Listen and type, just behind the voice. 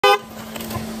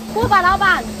过吧，老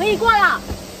板，可以过了。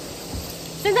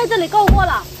现在这里够过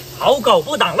了。好狗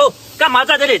不挡路，干嘛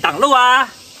在这里挡路啊？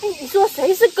哎，你说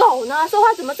谁是狗呢？说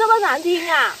话怎么这么难听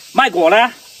啊？卖果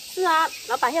呢？是啊，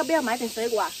老板要不要买点水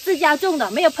果啊？自家种的，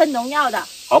没有喷农药的。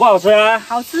好不好吃啊？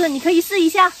好吃，你可以试一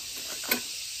下。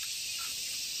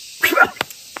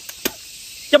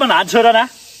这么难吃的呢？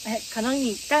哎，可能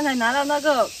你刚才拿到那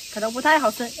个可能不太好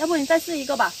吃，要不你再试一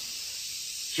个吧。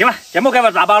行了，全部给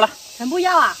我打包了。全部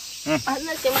要啊？啊，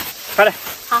那行吧。快点。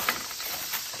好。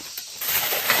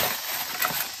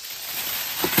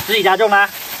自己家种的？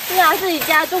是啊，自己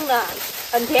家种的，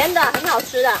很甜的，很好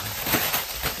吃的。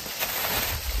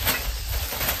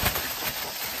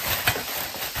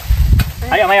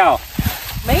还有没有？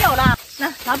没有了。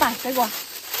那老板，水果。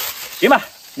行吧，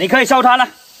你可以收摊了。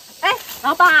哎，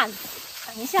老板，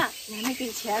等一下，你还没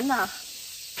给钱呢。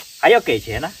还要给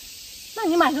钱呢？那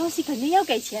你买东西肯定要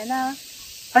给钱呢。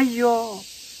哎呦，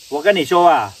我跟你说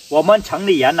啊，我们城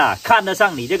里人呐，看得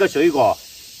上你这个水果，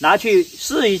拿去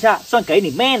试一下，算给你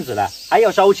面子了，还要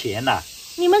收钱呢。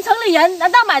你们城里人难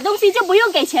道买东西就不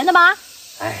用给钱的吗？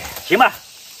哎，行吧，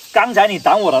刚才你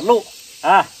挡我的路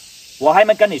啊，我还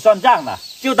没跟你算账呢，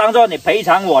就当做你赔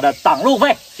偿我的挡路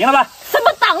费，行了吧？什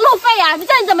么挡路费啊？你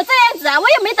这人怎么这样子啊？我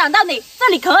又没挡到你，这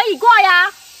里可以过呀。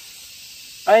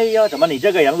哎呦，怎么你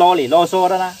这个人啰里啰嗦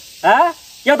的呢？啊，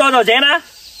要多少钱呢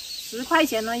？10块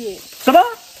钱而已。什么？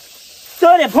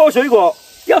这点破水果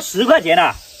要10块钱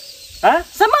啊？啊？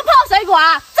什么破水果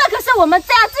啊？这可是我们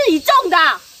家自己种的。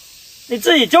你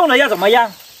自己种的要怎么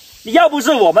样？你要不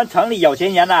是我们城里有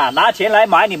钱人啊，拿钱来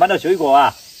买你们的水果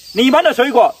啊，你们的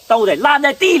水果都得烂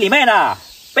在地里面啊，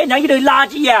变成一堆垃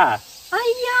圾啊！哎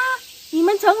呀，你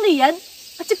们城里人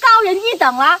就高人一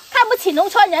等啦，看不起农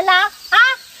村人啦！啊，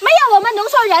没有我们农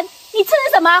村人，你吃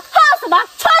什么，喝什么，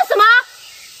穿什么？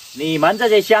你们这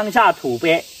些乡下土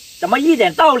鳖，怎么一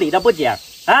点道理都不讲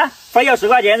啊？非要10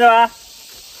块钱是吧？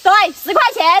对，10块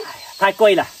钱。太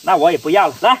贵了，那我也不要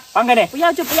了，来还给你。不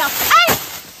要就不要。哎，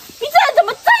你这人怎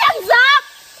么这样子啊？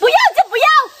不要就不要，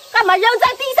干嘛扔在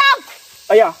地上？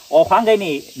哎呀，我还给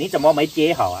你，你怎么没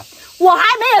接好啊？我还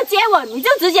没有接稳，你就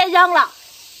直接扔了，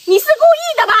你是故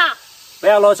意的吧？不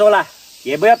要啰嗦了，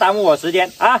也不要耽误我时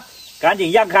间啊！赶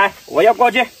紧让开，我要过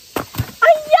去。哎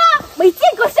呀，没见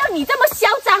过像你这么嚣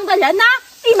张的人呐！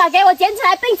立马给我捡起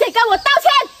来，并且跟我道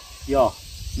歉。哟，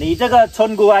你这个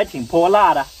村姑还挺泼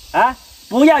辣的啊！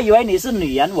不要以为你是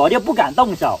女人，我就不敢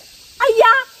动手。哎呀，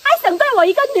还想对我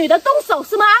一个女的动手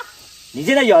是吗？你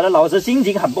现在有的老是心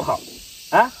情很不好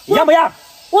啊，你要不要？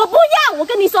我不要，我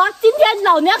跟你说，今天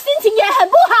老娘心情也很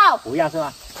不好。不要是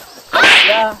吧？还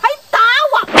打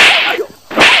我！哎呦，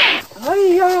哎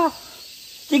呀，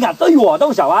竟敢对我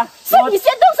动手啊！是你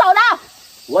先动手的。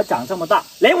我长这么大，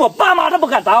连我爸妈都不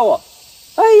敢打我。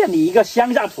哎呀，你一个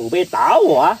乡下土鳖打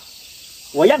我啊！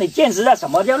我让你见识下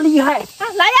什么叫厉害啊！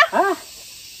来呀！啊，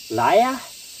来呀！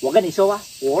我跟你说啊，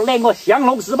我练过降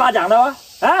龙十八掌的啊！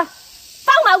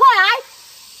放马过来！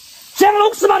降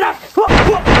龙十八掌！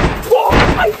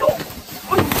哎呦！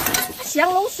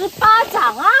降龙18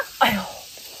掌啊！哎呦！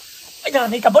哎呀，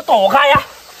你怎么躲开呀？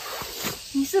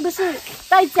你是不是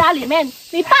在家里面，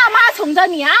你爸妈宠着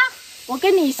你啊？我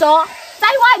跟你说，在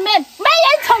外面没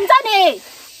人宠着你。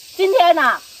今天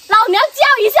啊，老娘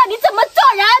教一下你怎么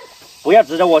做人。不要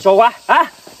指着我说话啊！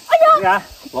哎呀，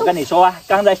我跟你说啊，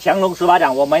刚才降龙十八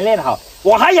掌我没练好，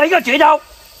我还有一个绝招，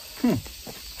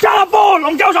加波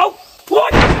龙交手。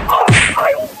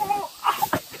哎呦！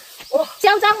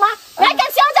嚣张吗？你还敢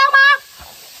嚣张吗？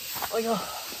哎呦！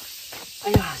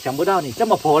哎呀，想不到你这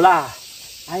么泼辣！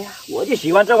哎呀，我就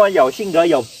喜欢这么有性格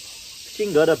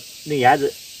的女孩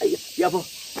子。哎呀，要不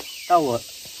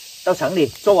到城里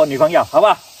做我女朋友，好不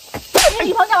好？做你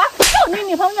女朋友啊？做你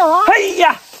女朋友啊？哎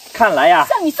呀，看来啊，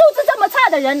像你素质这么差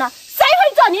的人呢，谁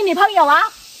会做你女朋友啊？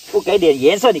不给点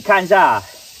颜色你看一下，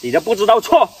你都不知道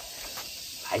错。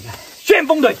来个旋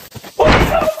风腿！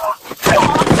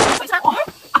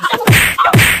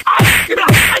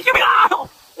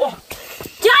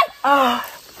啊！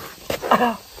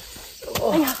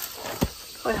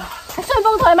哎呀，还顺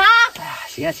风腿吗？哎呀，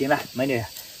行了行了，美女，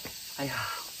哎呀，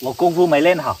我功夫没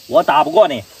练好，我打不过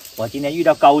你，我今天遇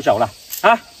到高手了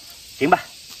啊！行吧，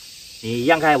你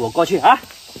让开，我过去啊！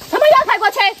什么让开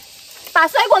过去？把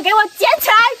水果给我捡起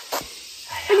来，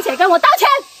并且跟我道歉。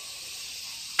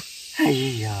哎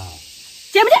呀，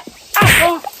捡不捡？哎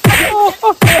呦，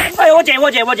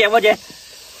我捡！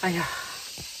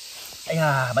哎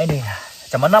呀，美女，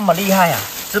怎么那么厉害呀？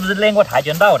是不是练过跆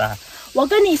拳道的？我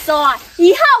跟你说啊，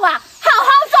以后啊，好好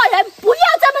做人，不要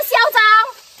这么嚣张。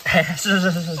是。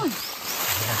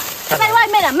在外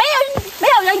面啊，没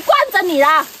有人惯着你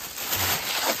啦。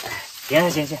行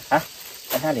啊，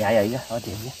那里还有一个，我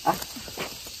点一下啊。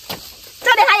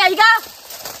这里还有一个。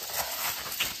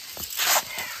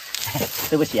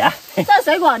对不起啊。这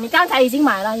水果你刚才已经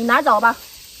买了，你拿走吧。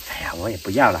哎呀，我也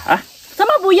不要了啊。什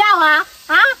么不要啊？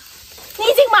啊？你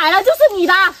已经买了就是你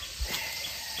的。哎呀，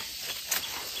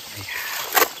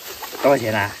多少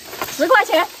钱啊？10块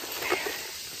钱。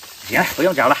行了，不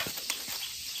用找了。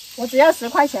我只要10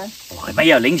块钱。我没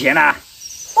有零钱啊。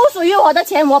不属于我的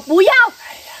钱，我不要。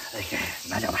哎呀，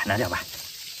拿走吧，拿走吧。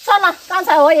算了，刚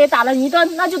才我也打了你一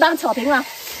顿，那就当扯平了。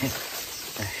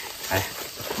哎，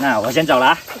那我先走了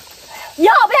啊。以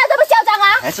后不要这么嚣张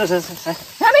啊！哎，是，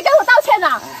你还没跟我道歉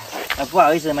呢。不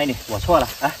好意思，美女，我错了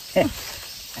啊。赶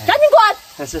紧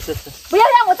滚！是，不要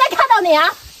让我再看到你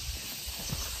啊！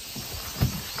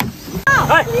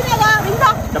哎，你那个停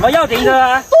车！怎么要停车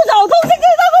啊？不走，空气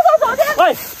不走手机。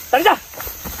喂，等一下，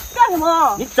干什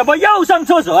么？你怎么又上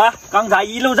厕所啊？刚才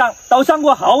一路上都上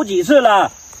过好几次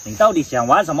了，你到底想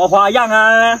玩什么花样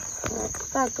啊？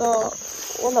大哥，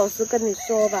我老实跟你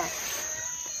说吧，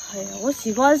哎呀，我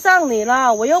喜欢上你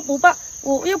了，我又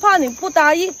怕你不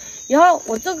答应，然后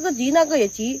我这个急那个也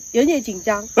急，人也紧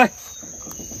张。喂，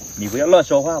你不要乱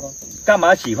说话吧？干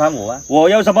嘛喜欢我啊？我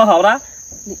有什么好的？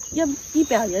你又一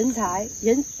表人才，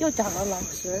人又长得老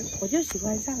实，我就喜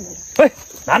欢上你了。喂，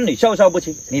男女授受不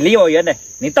亲，你离我远点！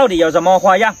你到底有什么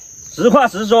花样？实话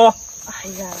实说。哎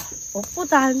呀，我不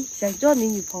单想做你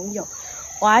女朋友，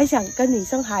我还想跟你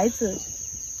生孩子。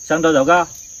生多少个？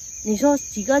你说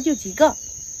几个就几个。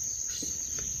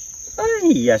哎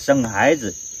呀，生孩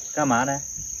子干嘛呢？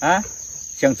啊，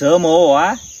想折磨我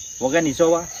啊？我跟你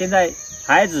说啊，现在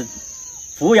孩子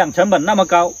抚养成本那么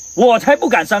高，我才不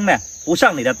敢生呢，不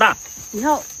上你的当。以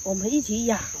后我们一起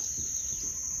养。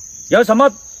有什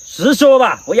么实说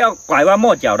吧，不要拐弯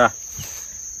抹角的。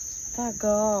大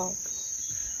哥，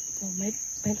我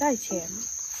没带钱。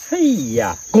哎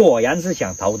呀，果然是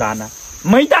想逃单啊！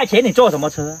没带钱你坐什么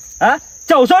车啊？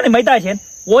早说你没带钱，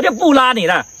我就不拉你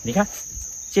了。你看，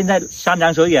现在山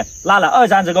长水远，拉了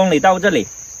20-30公里到这里，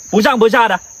不上不下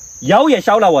的，油也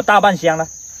烧了我大半箱了。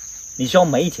你说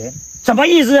没钱，什么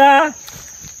意思啊？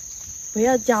不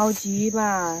要着急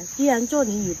嘛，既然做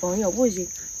你女朋友不行，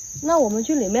那我们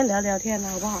去里面聊聊天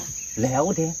好不好？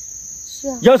聊天？是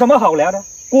啊。有什么好聊的？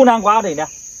孤男寡女的，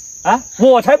啊，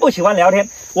我才不喜欢聊天，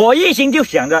我一心就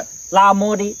想着拉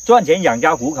摩的赚钱养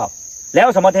家糊口，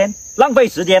聊什么天？浪费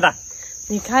时间的。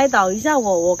你开导一下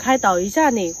我，我开导一下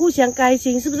你，互相开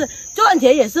心，是不是？赚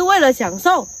钱也是为了享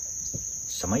受。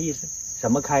什么意思？什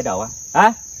么开导啊？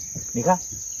啊，你看，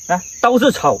啊，都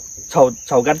是草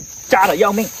根，渣的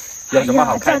要命，有什么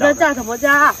好开导的？渣什么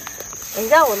渣？等一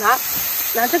下我拿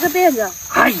这个垫子，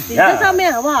哎呀，你在上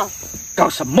面好不好？搞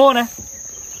什么呢？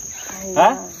哎呀，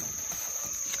啊，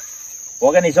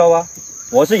我跟你说吧，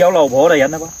我是有老婆的人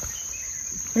了吧？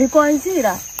没关系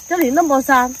的，这里那么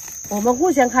山，我们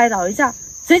互相开导一下，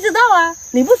谁知道啊？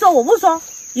你不说我不说，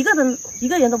一个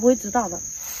人都不会知道的。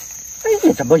哎，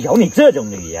你怎么有你这种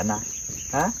女人呢？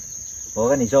啊，我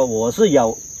跟你说，我是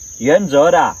有原则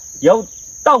的，有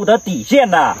道德底线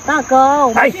的。大哥，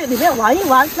我们去里面玩一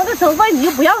玩，那个车费你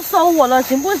就不要收我了，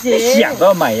行不行？你想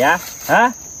得美呀！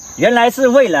啊，原来是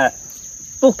为了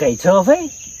不给车费，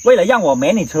为了让我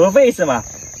免你车费是吗？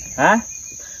啊，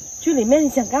去里面你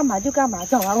想干嘛就干嘛，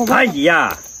走啊！我们。哎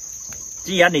呀，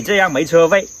既然你这样没车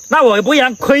费，那我不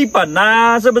然亏本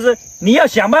啦，是不是？你要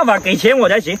想办法给钱我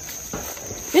才行。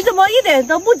你怎么一点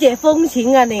都不解风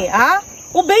情啊你啊！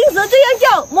我平时这样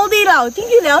叫摩的佬进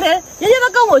去聊天，人家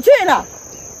都跟我去了，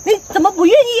你怎么不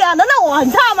愿意啊？难道我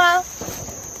很差吗？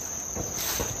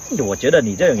我觉得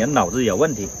你这种人脑子有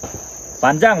问题。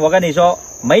反正我跟你说，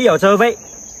没有车费，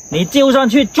你就算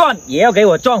去赚，也要给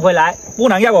我赚回来，不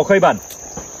能让我亏本。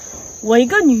我一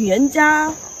个女人家，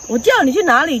我叫你去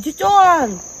哪里去赚？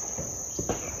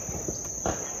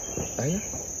哎呀，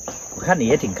我看你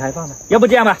也挺开放的，要不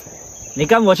这样吧，你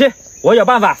跟我去，我有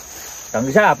办法。等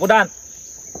一下不但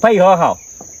配合好，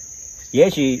也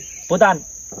许不但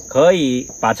可以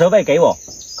把车费给我，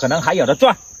可能还有的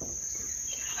赚。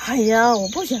哎呀，我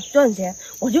不想赚钱，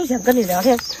我就想跟你聊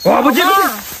天。我不去，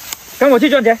跟我去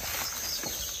赚钱。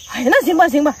哎呀，那行吧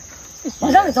行吧，我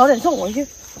让你早点送我去。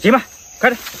行吧，快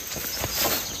点。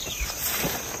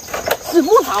死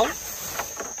不逃。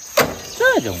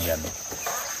这种人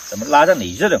怎么拉上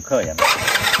你这种客人？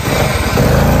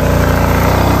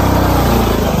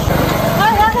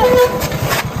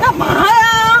干嘛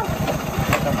呀？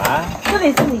干嘛？这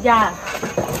里是你家啊？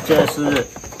这是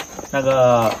那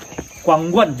个光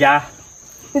棍家。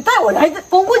你带我来这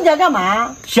光棍家干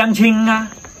嘛？相亲啊！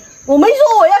我没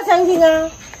说我要相亲啊！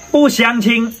不相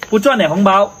亲不赚点红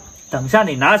包，等下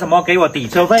你拿什么给我抵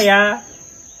车费呀？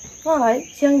那还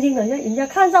相亲，等下人家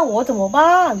看上我怎么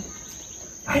办？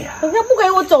哎呀，等下不给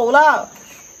我走了。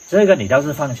这个你倒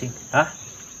是放心啊，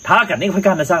他肯定会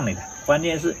看得上你的。关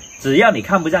键是只要你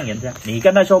看不上人家，你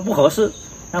跟他说不合适，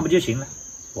那不就行了？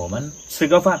我们吃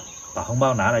个饭，把红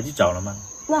包拿来就走了吗？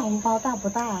那红包大不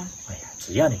大啊？哎呀，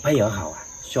只要你配合好啊，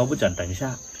说不准等一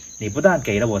下你不但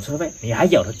给了我车费，你还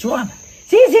有的赚呢。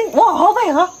行行，我好好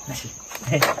配合。那行。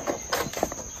嘿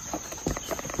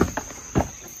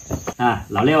啊，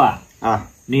老六啊，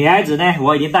女孩子呢，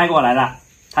我已经带过来了，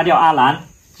她叫阿兰，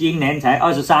今年才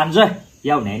23岁，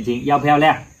又年轻又漂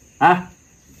亮啊。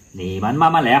你们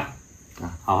慢慢聊，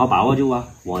好好把握住啊。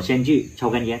我先去抽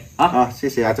根烟啊。谢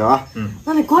谢阿泽啊。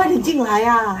那你快点进来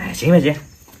呀。行。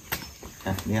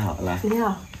你好，来。你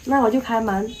好，那我就开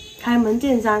门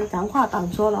见山，咱话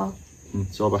短说了。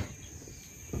说吧。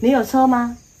你有车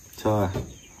吗？车啊，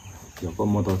有个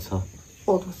摩托车。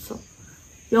摩托车。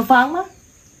有房吗？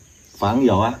房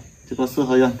有啊，这个四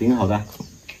合院挺好的。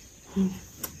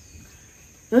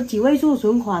有几位数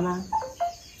存款啊？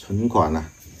存款啊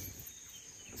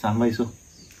，3位数。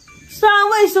3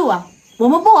位数啊，我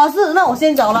们不合适，那我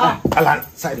先走了啊。阿兰，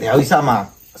再聊一下嘛，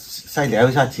再聊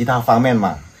一下其他方面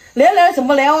嘛。聊什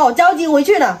么聊啊？我着急回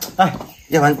去了。哎，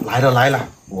要不然来都来了，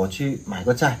我去买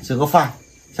个菜，吃个饭，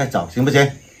再走行不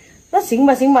行？那行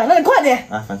吧，那你快点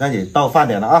啊，反正也到饭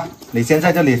点了啊，你先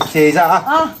在这里歇一下啊。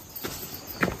啊。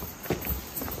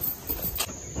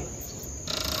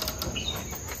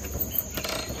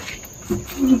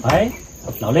哎，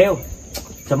老六，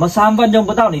怎么3分钟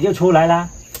不到你就出来啦？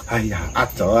哎呀，阿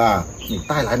泽啊，你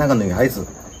带来那个女孩子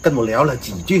跟我聊了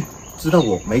几句，知道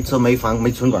我没车没房没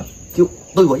存款，就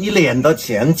对我一脸的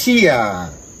嫌弃呀。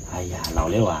哎呀，老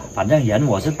六啊，反正人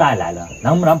我是带来了，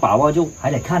能不能把握住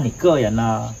还得看你个人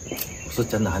啦。我是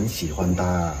真的很喜欢她，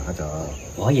阿泽。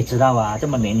我也知道啊，这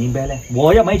么年轻漂亮，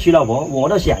我又没娶老婆，我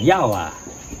都想要啊。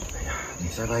哎呀，你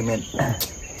在外面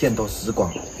见多识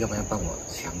广，要不要帮我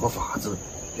想个法子，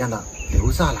让她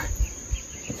留下来？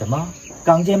怎么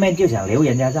刚见面就想留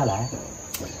人家下来？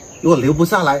如果留不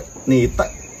下来，你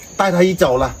带她一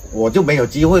走了，我就没有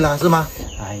机会了，是吗？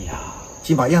哎呀，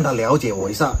起码让她了解我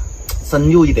一下，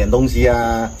深入一点东西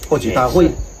啊，或许她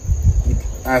会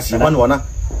喜欢我呢。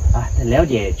啊，了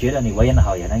解，觉得你为人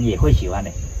好，人也会喜欢你，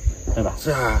对吧？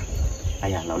是啊。哎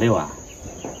呀，老六啊，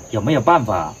有没有办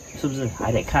法？是不是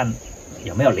还得看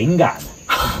有没有灵感？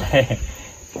嘿嘿，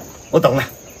我懂了，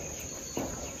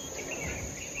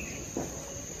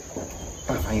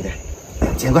大方一点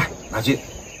，2000块拿去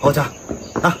喝茶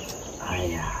啊！哎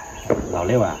呀，老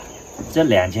六啊，这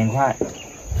2000块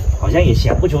好像也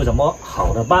想不出什么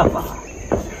好的办法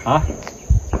啊！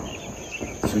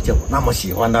谁叫我那么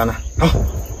喜欢他呢？好，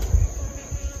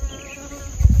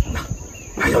那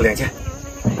还有2000，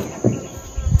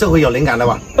这回有灵感了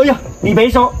吧？哎呀，你别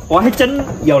说，我还真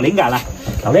有灵感了，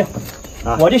老六，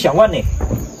我就想问你，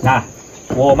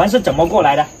我们是怎么过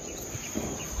来的？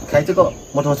开这个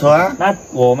摩托车啊？那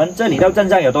我们这里到镇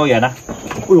上有多远呢？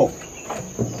哎呦，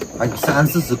还有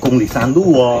30-40公里山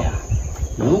路哦。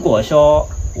如果说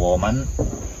我们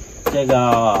这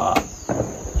个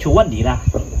出问题了，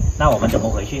那我们怎么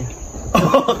回去？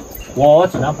我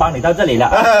只能帮你到这里了。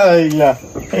哎呀，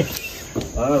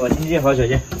我进去喝水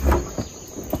去。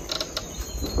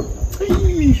哎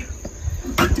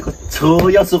呀，这个车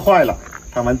要是坏了，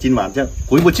他们今晚就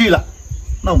回不去了，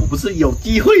那我不是有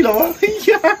机会了吗？哎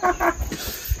呀，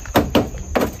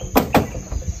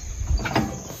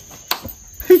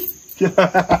嘿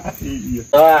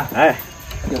呀，哎，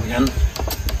要不然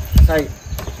再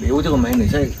留这个美女，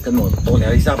再跟我多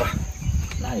聊一下吧。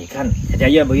那你看人家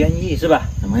愿不愿意是吧？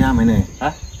怎么样，美女？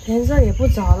天色也不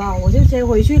早了，我就先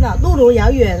回去了，路途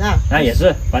遥远啊。那也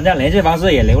是，反正联系方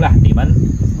式也留了，你们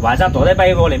晚上躲在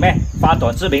被窝里面发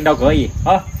短视频都可以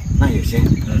啊。那也行，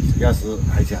要是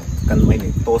还想跟美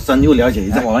女多深入了解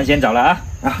一下，我们先走了啊。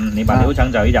你把流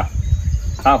程走一走，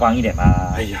大方一点嘛。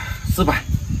哎呀，400，哎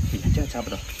呀，这个差不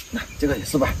多。那这个也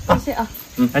400。谢谢啊。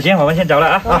那行，我们先走了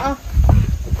啊。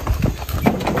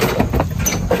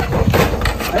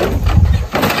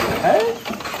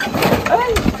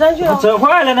上去了。车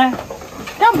坏了呢？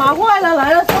干嘛坏了？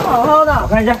来了，车好好的。我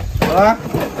看一下，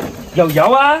有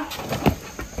油啊。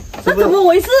这怎么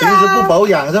回事平时不保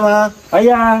养是吗？哎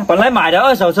呀，本来买的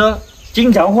2手车，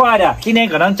经常坏的，今天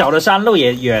可能走的山路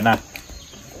也远了。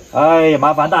哎呀，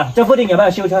麻烦大了。这附近有没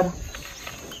有修车的？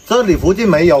这里附近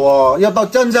没有哦，要到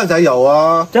镇上才有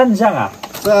啊。镇上啊？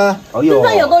是啊。哎呦，镇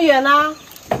上有多远啊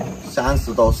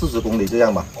？30多40公里这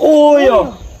样吧。哦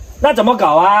呦，那怎么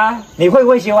搞啊？你会不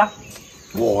会修啊？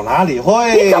我哪里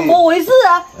会？你怎么回事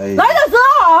啊？来的时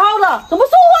候好好的，怎么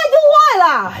说坏就坏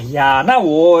了？哎呀，那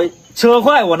我车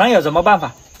坏我能有什么办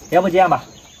法？要不这样吧，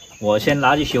我先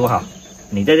拿去修好，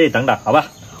你在这里等等，好吧？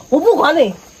我不管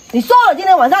你，你说了今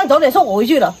天晚上9点送我回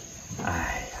去了。哎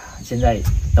呀，现在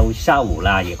都下午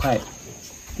了，也快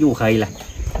又黑了，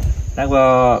待会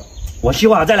儿我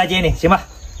修好再来接你，行吧？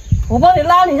我帮你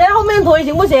拉，你在后面推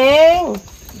行不行？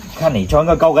看你穿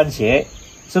个高跟鞋，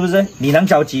是不是？你能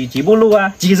走几步路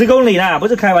啊？几十公里呢，不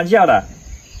是开玩笑的。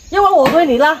要不然我推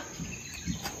你拉。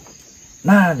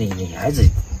那你女孩子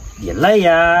也累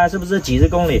呀、是不是？几十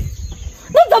公里，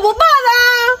那怎么办啊？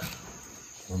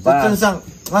怎么办？镇上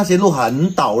那些路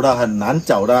很陡的，很难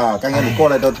走的。刚刚你过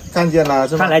来都看见了，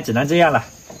是吧？看来只能这样了。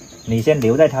你先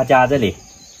留在他家这里，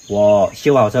我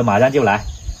修好车马上就来。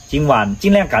今晚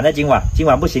尽量赶在今晚，今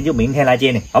晚不行就明天来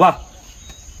接你，好不好？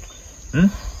嗯。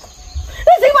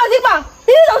那行吧，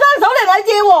今天早上9点来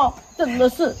接我，真的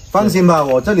是。放心吧，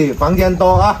我这里房间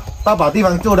多啊，大把地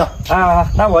方住的。啊，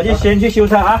那我就先去修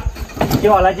车啊，修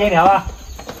好来接你，好吧？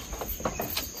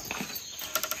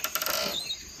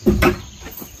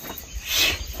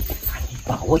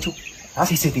把握住啊！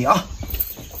谢谢你啊。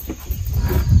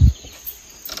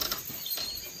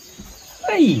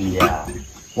哎呀，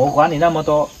我管你那么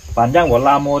多，反正我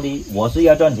拉摩的，我是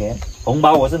要赚钱，红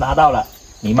包我是拿到了，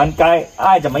你们该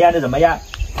爱怎么样就怎么样。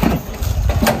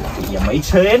也没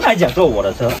车，还想坐我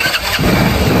的车。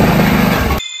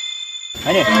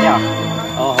美女你好，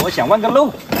哦，我想问个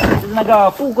路，就是那个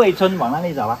富贵村往哪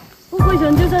里走啊？富贵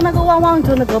村就是那个旺旺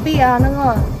村的隔壁啊，那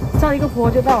个照一个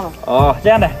坡就到了。哦，这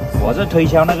样的，我是推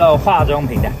销那个化妆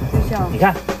品的。推销？你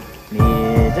看，你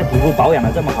这皮肤保养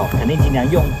的这么好，肯定经常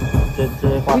用这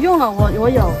化。不用了，我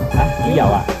有。啊，你有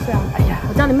啊？是啊。哎呀，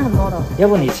我家里面很多的。要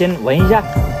不你先闻一下，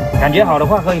感觉好的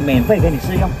话可以免费给你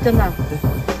试用。真的？对。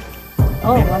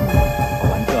哦，闻。好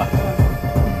闻是吧？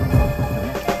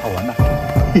好闻呐。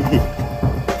嘿嘿。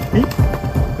哎，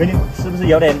美女是不是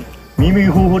有点迷迷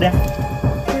糊糊的？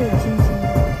对，有信心。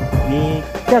你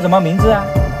叫什么名字啊？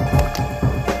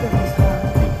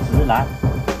李子兰。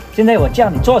现在我叫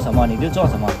你做什么你就做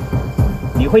什么。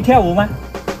你会跳舞吗？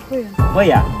会啊。会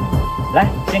呀。来，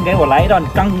先给我来一段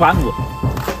钢管舞。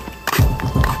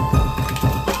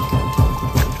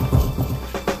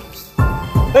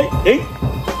哎哎，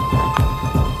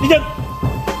立正。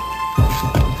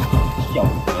效果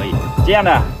可以。这样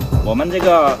的，我们这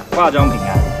个化妆品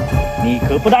啊，你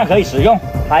不但可以使用，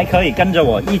还可以跟着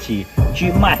我一起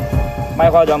去卖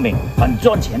化妆品，很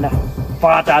赚钱的，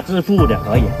发家致富的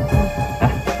可以。啊，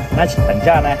那等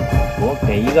下呢，我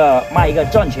给卖一个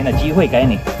赚钱的机会给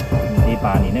你，你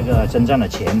把你那个身上的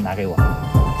钱拿给我，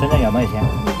身上有没有钱？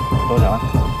多少啊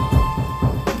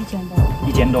？1000多。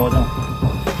1000多是吗？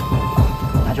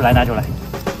拿出来，拿出来。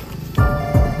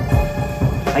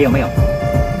还有没有？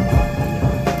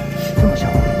这么少？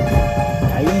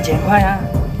才1000块啊，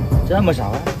这么少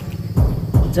啊？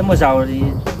这么少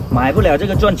你买不了这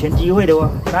个赚钱机会的哦。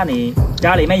那你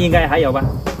家里面应该还有吧？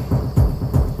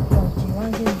有几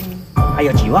万现金。还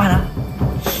有几万啊？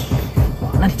哇，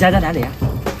那你家在哪里啊？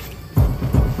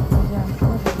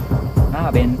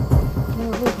那边。那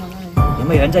个路口那里。有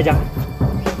没有人在家？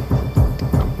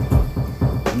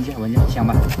闻一下，闻一下，香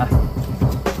吧？啊，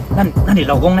那你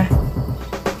老公呢？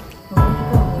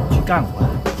去干活了。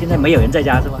现在没有人在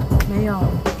家是吧？没有。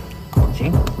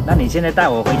行，那你现在带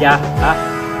我回家啊。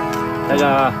那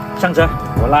个上车，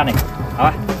我拉你，好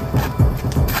吧？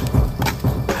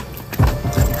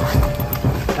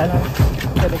来来来，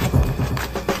这边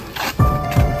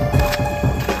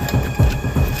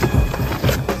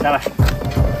下来，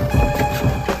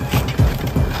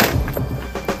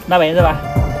那边是吧？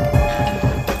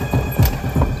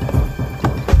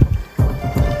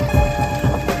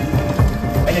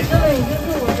美女，这里就是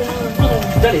我家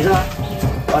了。这里是吧？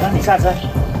我让你下车。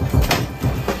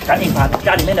赶紧把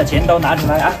家里面的钱都拿出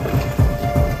来啊！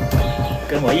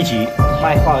跟我一起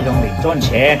卖化妆品赚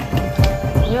钱。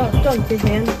我要赚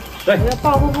钱。对，我要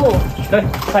暴富。对，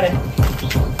快点。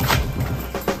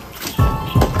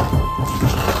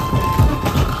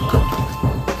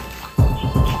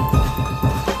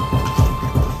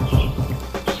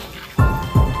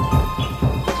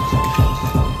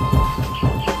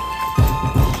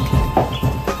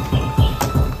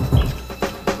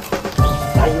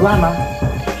才1万吗？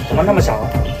怎么那么少啊？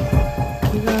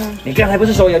你刚才不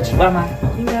是说有几万吗？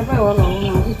应该被我老公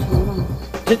拿去存了。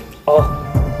这哦，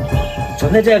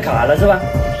存在这个卡了是吧？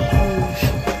嗯。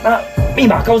那密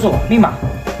码告诉我，密码。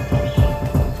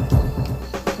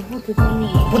我不知道密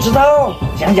码。不知道，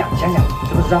想想，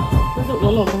知不知道？这是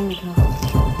我老公的卡。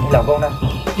你老公呢？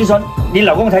就说你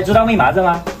老公才知道密码是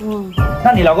吗？嗯。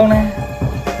那你老公呢？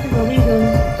去隔壁村。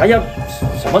他要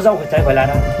什么时候才回来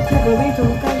呢？去隔壁村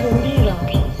干工地了。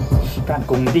干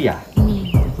工地啊？嗯。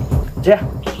这样，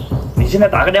你现在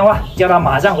打个电话叫他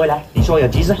马上回来，你说有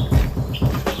急事。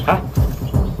啊，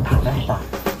打。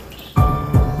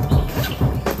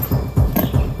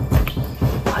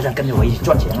马上跟着我一起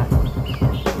赚钱啊！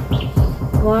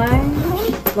喂，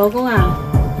老公啊，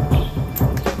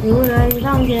你回来一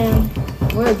趟先，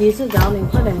我有急事找你，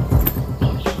快点。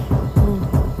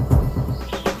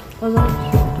我说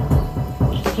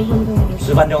10分钟。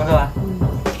10分钟是吧？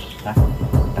来，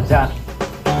等下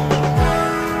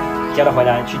叫他回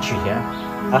来去取钱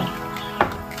啊！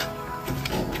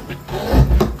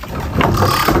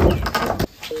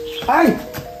哎，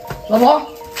老婆，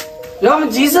有什么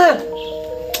急事？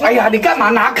哎呀，你干嘛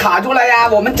拿卡出来呀？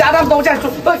我们家当都在做。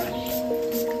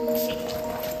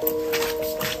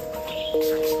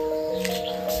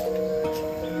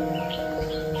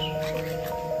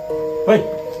喂，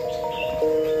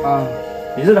啊，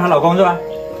你是她老公是吧？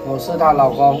我是她老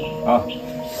公。啊，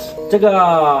这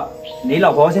个你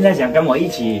老婆现在想跟我一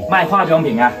起卖化妆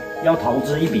品啊，要投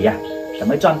资一笔啊，准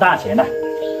备赚大钱的。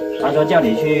她说叫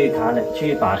你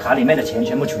去把卡里面的钱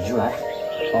全部取出来。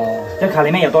哦，这卡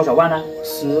里面有多少万呢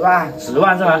10万。 10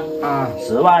万是吧？啊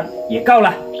，10万也够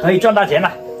了，可以赚大钱了，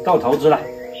够投资了。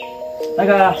那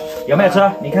个有没有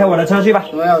车？你开我的车去吧。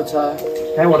没有车。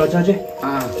开我的车去。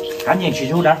啊赶紧取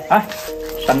出来啊！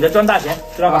等着赚大钱，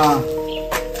知道吧？啊。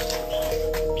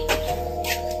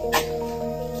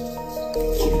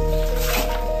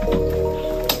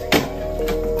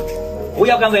不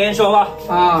要跟别人说话。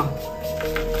啊。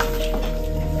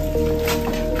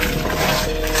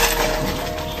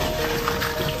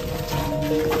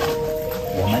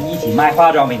我们一起卖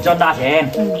化妆品赚大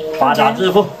钱，发达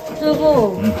致富。致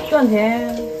富，赚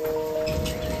钱。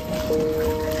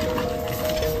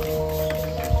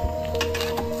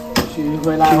取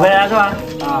回来。取回来是吧？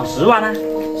啊，10万啊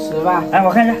，10万。来，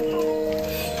我看一下。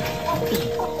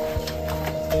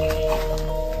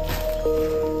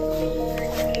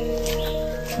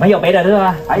没有别的是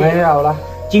吧？还没有了。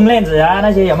金链子啊，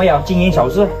那些有没有？金银首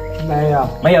饰没有。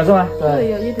没有是吗？这里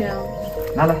对。有一条。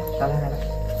拿来。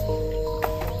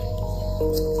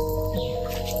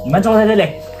你们坐在这里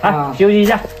啊，休息一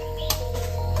下。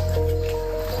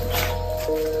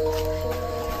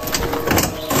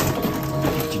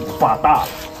已经发大了，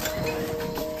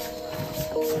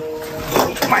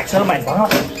买车买房啊！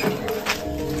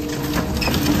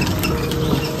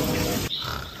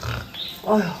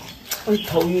哎呦，我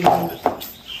头晕。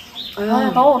哎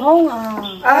呀，头好痛啊！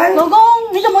哎，老公，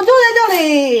你怎么坐在这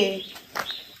里？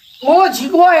我很奇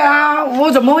怪啊，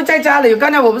我怎么会在家里？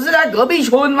刚才我不是在隔壁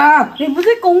村吗？你不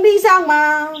是工地上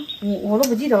吗？我都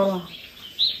不记得了。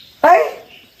哎，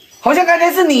好像刚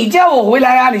才是你叫我回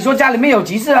来啊！你说家里面有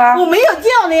急事啊？我没有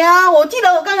叫你啊，我记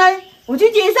得我刚才我去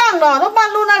街上了，到半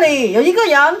路那里有一个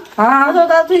人，啊，他说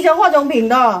他推销化妆品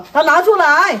的，他拿出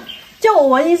来叫我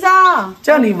闻一下，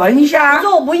叫你闻一我下。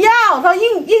说我不要，他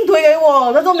硬推给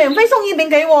我，他说免费送一瓶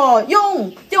给我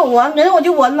用，叫我闻，然后我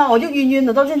就闻了，我就晕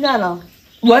的到现在了，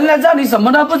闻了之后你什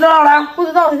么都不知道啦？不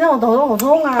知道现在我头都好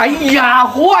痛啊！哎呀，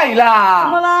坏怎么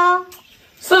啦！啦？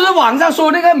是不是网上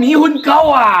说那个迷魂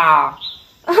膏啊？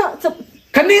怎？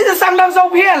肯定是上当受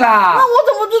骗那啦！我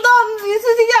怎么知道你是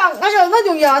这样？哎呀，那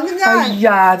种人现在，哎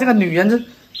呀，这个女人是，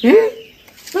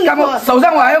咦，干嘛手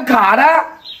上我还有卡的？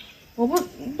我不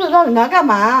知道你拿干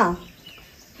嘛？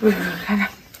看看。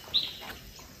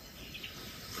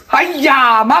哎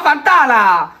呀，麻烦大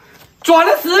了，转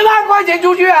了10万块钱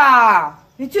出去啊！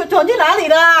你转去哪里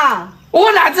了？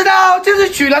我哪知道，就是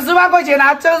取了10万块钱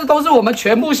啊，这都是我们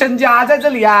全部身家在这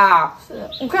里啊！是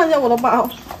我看一下我的包。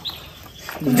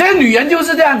你这个女人就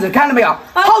是这样子，看到没有？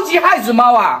好奇害死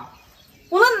猫啊！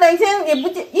我那2000也不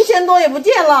见，1000多也不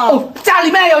见了。哦，家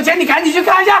里面有钱，你赶紧去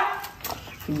看一下。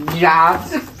哎呀，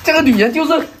这个女人就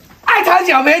是爱贪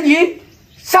小便宜，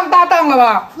上大当了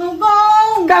吧？老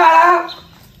公，干嘛啦？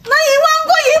那1万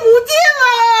块也不见了。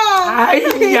哎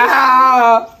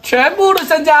呀，全部的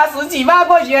身家10几万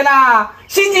块钱啊，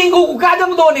辛辛苦苦干这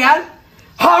么多年，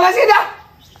好了，现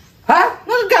在，啊，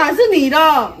那个卡是你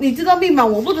的，你知道密码，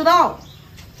我不知道。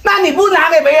那你不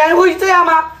拿给别人会这样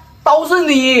吗？都是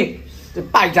你，这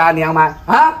败家娘们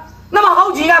啊！那么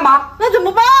好奇干嘛？那怎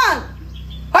么办？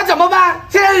那怎么办？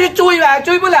现在去追呗，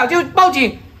追不了就报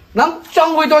警，能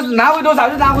赚回多少拿回多少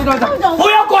就拿回多少，不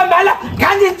要关门了，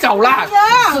赶紧走了。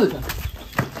是的，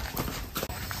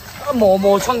磨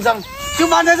磨蹭蹭就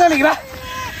放在这里了。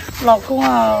老公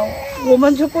啊，我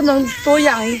们就不能多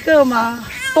养一个吗？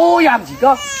多养几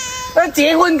个？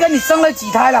结婚跟你生了几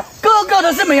胎了，个个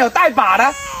都是没有带把的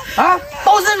啊，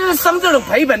都是生这种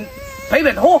赔本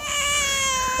货，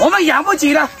我们养不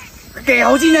起了，给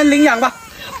后继人领养吧。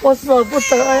我舍不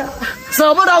得呀，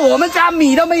舍不得，我们家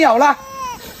米都没有了，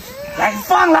来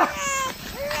放了。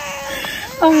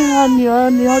哎呀，女儿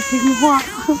你要听话，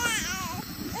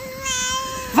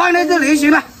放在这里就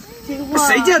行了。听话。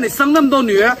谁叫你生那么多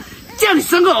女儿，叫你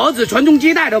生个儿子传宗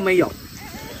接代都没有，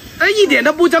一点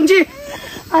都不争气。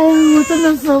哎呀，我真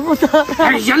的舍不得。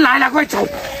哎，人来了，快走，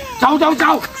走走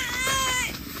走。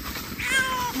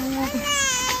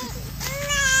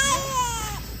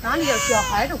哪里有小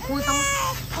孩的哭声？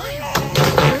哎呀，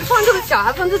谁放这个小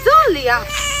孩放在这里呀？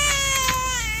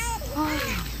哎呀，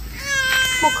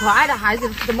这么可爱的孩子，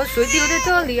怎么谁丢在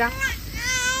这里呀？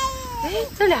哎，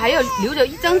这里还有留着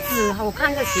一张纸，我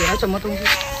看一下写了什么东西。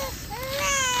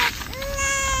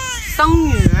生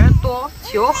女儿多，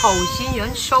求好心人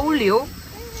收留。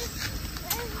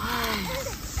哎，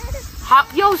好，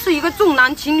又是一个重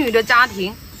男轻女的家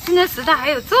庭。现在时代还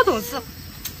有这种事，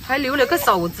还留了个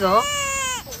守则。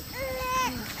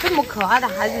这么可爱的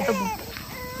孩子都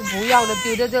不要了，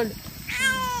丢在这里。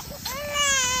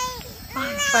哎，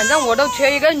反正我都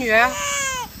缺一个女儿，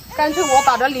干脆我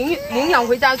把她领养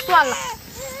回家算了。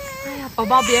哎呀，宝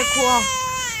宝别哭啊！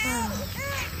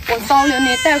我收留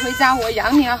你带回家，我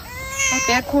养你啊！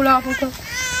别哭了，不哭。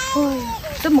哎呀，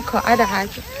这么可爱的孩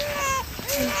子，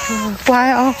乖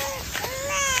啊！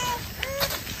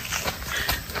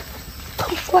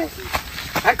乖。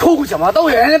还哭什么？都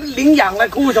有人领养了，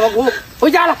哭什么哭？回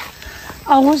家了。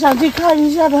啊，我想去看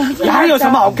一下他。还有什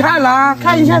么好看啦？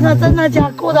看一下他在那家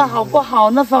过得好不好，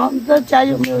那家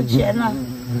有没有钱呢？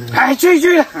哎，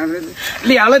去了，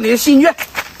了了你的心愿，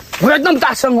不要那么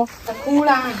大声哦。哭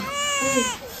啦！哎，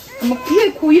怎么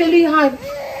越哭越厉害？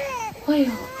哎呦，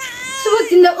是不是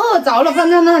真的饿着了放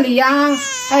在那里呀？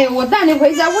哎呦，我带你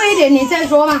回家喂一点，你再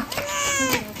说吧。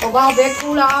宝宝别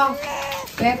哭了啊！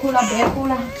别哭了，别哭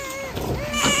了。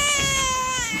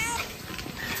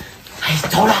哎，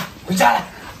走了，回家了。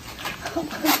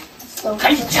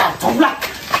哎呀，走了，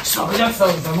手要手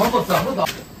什么不走不走。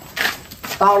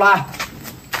到了，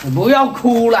你不要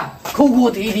哭了，哭哭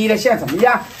啼啼的像什么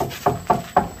样？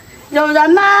有人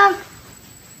吗？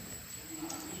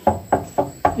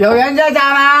有人在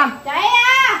家吗？谁呀？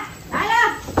来了。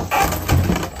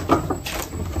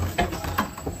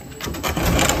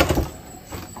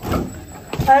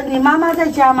你妈妈在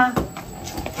家吗？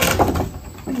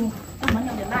门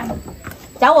有点烂。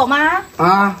找我吗？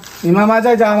啊，你妈妈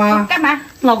在家吗？干嘛？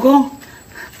老公，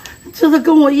就是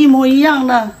跟我一模一样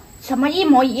的。什么一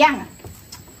模一样啊？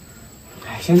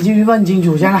先进去问清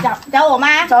楚先了。找我吗？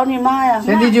找你妈呀！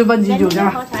先进去问清楚先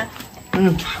了。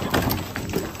嗯，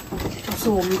就是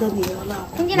我们的女儿了。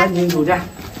问清楚先。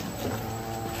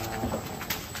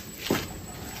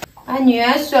哎，女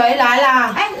儿谁来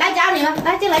啦？哎，来找你了，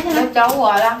来进来。来找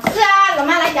我了。是啊，老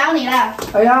妈来找你了。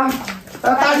哎呀，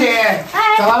大姐，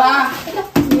怎么了？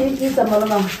你怎么了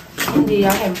嘛？身体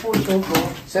有点不舒服。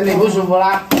身体不舒服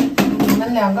啦？你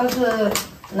们两个是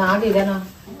哪里的呢？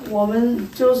我们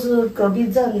就是隔壁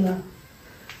镇的。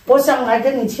我想来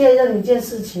跟你确认一件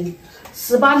事情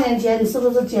：18年前你是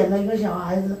不是捡了一个小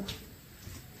孩子？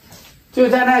就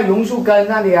在那榕树根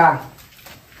那里啊。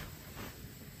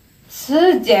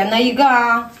是捡了一个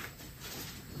啊。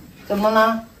怎么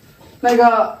了？那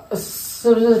个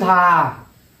是不是他？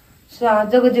是啊，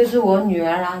这个就是我女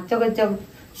儿啊，这个叫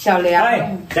小梁。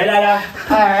哎，谁来了？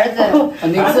儿子，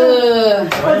你是？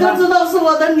我就知道是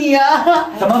我的女儿。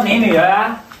什么你女儿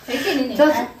啊？谁是你女这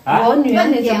是儿？我女儿，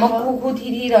你怎么哭哭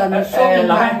啼啼的？你说明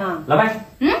老麦白嘛？，老麦，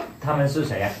他们是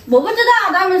谁啊？我不知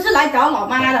道，他们是来找老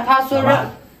妈的。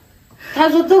他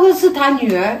说这个是他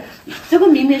女儿，这个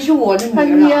明明是我的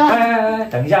女儿了。哎，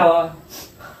等一下哦，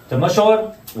怎么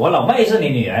说我老妹是你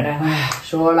女儿呢？哎，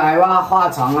说来话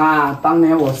长啊，当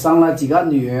年我生了几个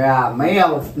女儿啊，没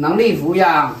有能力抚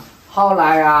养，后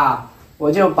来啊，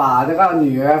我就把这个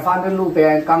女儿放在路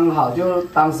边，刚好就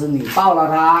当时你抱了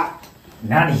她。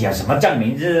那你有什么证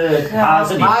明是他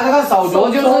是你？他这个手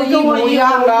镯就是一模一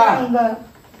样的。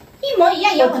一模一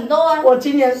样有很多啊。我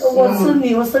今年我生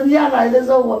你，我生下来的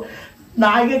时候我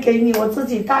拿一个给你，我自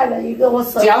己带了一个，我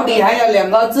舍不得。脚底还有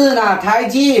2个字呢，胎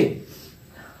记。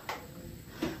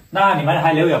那你们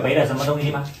还留有别的什么东西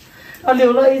吗？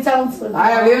留了一张纸条，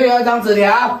还有留有一张纸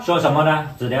条，说什么呢？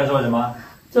纸条说什么？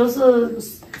就是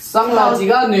生了几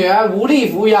个女儿无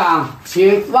力抚养，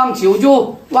望求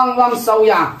助，望收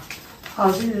养。好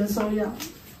心人收养。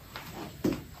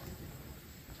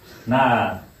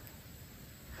那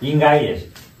应该也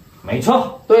没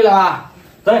错。对了吧？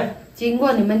对。经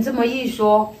过你们这么一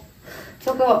说，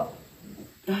这个，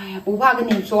哎呀，不怕跟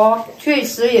你说，确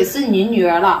实也是你女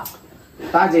儿了。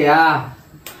大姐啊，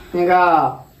那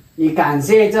个也感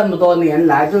谢这么多年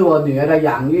来对我女儿的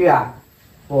养育啊。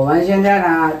我们现在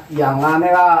呢养了那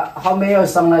个，后面又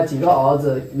生了几个儿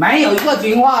子，没有一个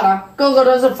听话的，个个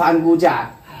都是反骨仔。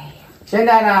现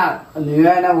在呢，女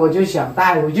儿呢，我就想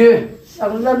带回去，想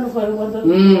认回我的。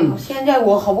现在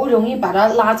我好不容易把它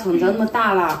拉成这么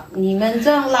大了，你们这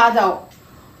样拉走，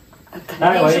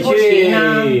肯定是不行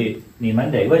啊。你们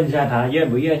得问一下他愿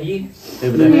不愿意，对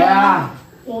不对？女儿啊，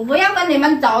我不要跟你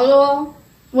们走喽，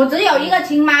我只有一个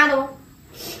亲妈的。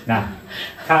那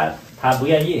他不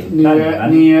愿意，女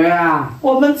儿啊，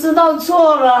我们知道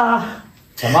错了。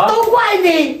什么？都怪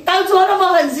你当初那么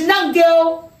狠心让丢。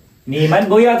你们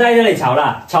不要在这里吵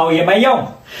了，吵也没用。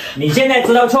你现在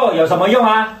知道错有什么用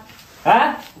啊？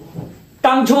啊，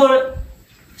当初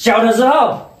小的时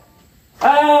候，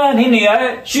你女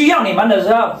儿需要你们的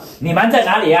时候，你们在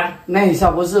哪里啊？那时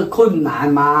候不是困难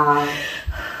吗？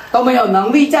都没有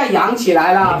能力再养起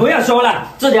来了。你不要说了，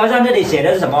字条上这里写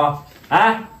的是什么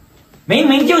啊？明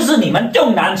明就是你们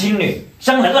重男轻女，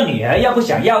生了个女儿又不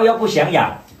想要又不想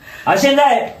养，现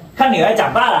在看女儿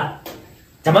长大了，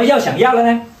怎么又想要了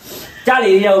呢？家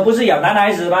里不是有男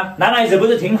孩子吗？男孩子不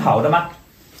是挺好的吗？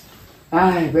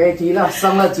哎，别提了，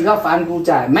生了几个反骨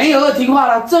仔，没有个听话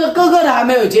了，这个个的还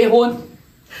没有结婚。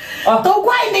都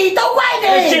怪你，都怪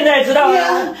你！现在知道了。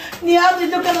你儿子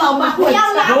就跟老妈不要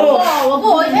拉我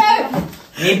不回去。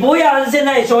你不要现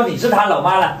在说你是他老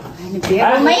妈了。你别，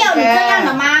我没有你这样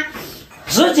的妈。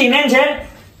10几年前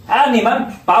你们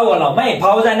把我老妹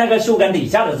抛在那个树根底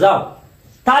下的时候，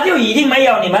他就已经没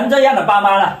有你们这样的爸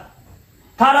妈了。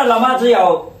他的老妈只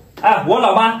有我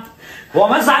老妈。我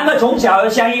们3个从小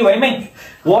相依为命，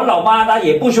我老妈她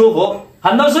也不舒服，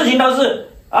很多事情都是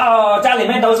家里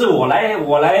面都是我来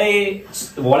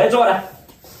做的。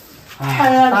哎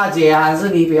呀，大姐还是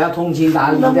你比较通情达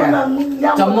理的。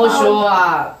怎么说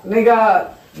啊？那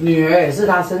个女儿也是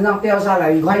她身上掉下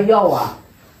来一块肉啊！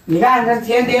你看她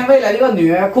天天为了一个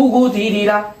女儿哭哭啼啼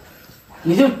的，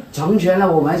你就成全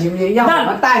了我们行不行？让我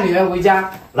们带女儿回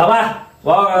家。老妈，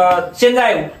我现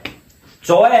在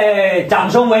所谓长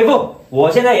兄为父，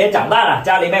我现在也长大了，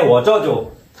家里面我做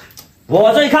主。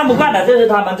我最看不惯的就是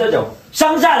他们这种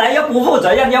生下来又不负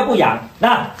责任又不养，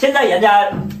那现在人家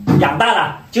养大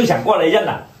了就想过来认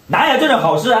了，哪有这种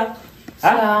好事啊？是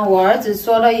啊，我儿子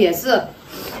说的也是，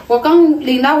我刚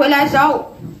领他回来的时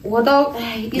候，我都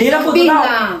你都不知道，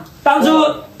当初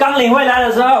刚领回来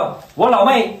的时候，我老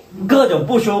妹各种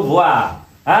不舒服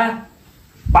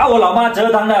把我老妈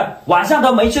折腾的晚上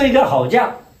都没睡一个好觉。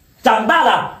长大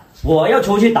了，我要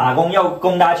出去打工，要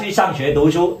供她去上学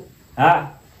读书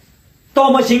多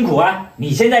么辛苦啊！你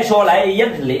现在说来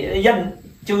认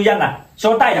就认了，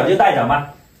说带走就带走吗？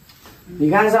你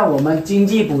看像我们经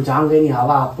济补偿给你好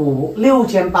不好？补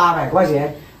6800块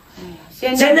钱。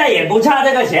现在也不差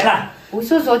这个钱了。不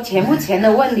是说钱不钱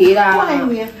的问题啦。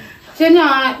现在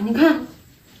你看，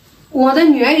我的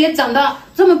女儿也长得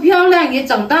这么漂亮，也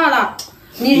长大了。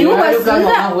你如果实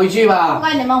在回去吧，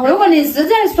如果你实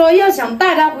在说要想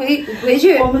带她回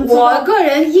去，我个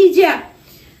人意见，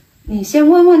你先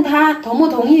问问她同不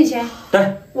同意先。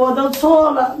对，我都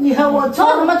错了，你和我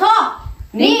错什么错？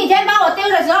你以前把我丢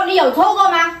的时候，你有错过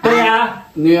吗？对呀，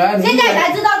女儿，现在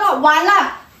才知道错，晚了。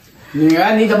女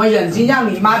儿，你怎么忍心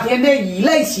让你妈天天以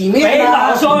泪洗面呢？别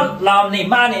老说你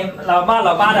老妈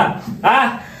的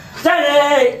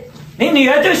在你女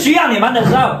儿最需要你们的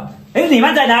时候，你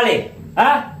们在哪里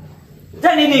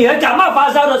在你女儿感冒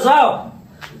发烧的时候，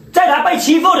在她被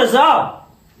欺负的时候，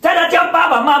在她叫爸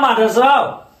爸妈妈的时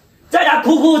候，在她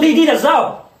哭哭啼啼的时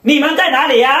候，你们在哪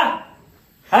里呀？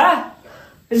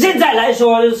现在来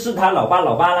说是她老爸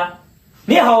老妈了，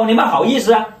你们好意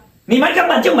思啊？你们根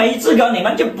本就没资格，你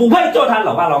们就不配做她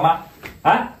老爸老妈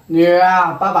女儿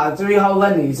啊，爸爸最后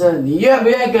问你一次，你愿不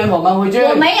愿意跟我们回去？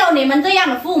我没有你们这样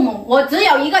的父母，我只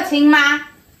有一个亲妈。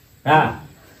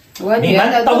你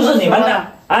们都是你们的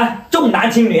重男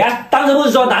轻女当时不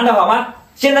是说男的好吗？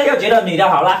现在又觉得女的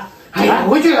好了。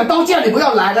回去了都叫你不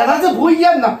要来了，他是不会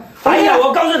认的。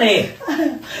我告诉你，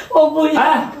我不要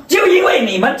就因为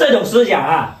你们这种思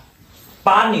想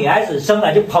把女孩子生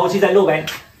了就抛弃在路边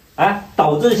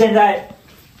导致现在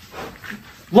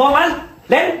我们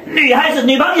连女孩子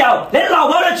女朋友连老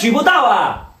婆都娶不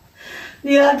到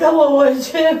你来跟我回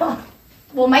去吧，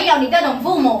我没有你这种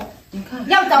父母。你看，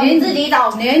要走你自己走。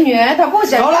你女儿她不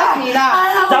想要你了，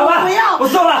走吧，不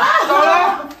说了，走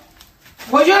了，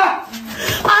回去了。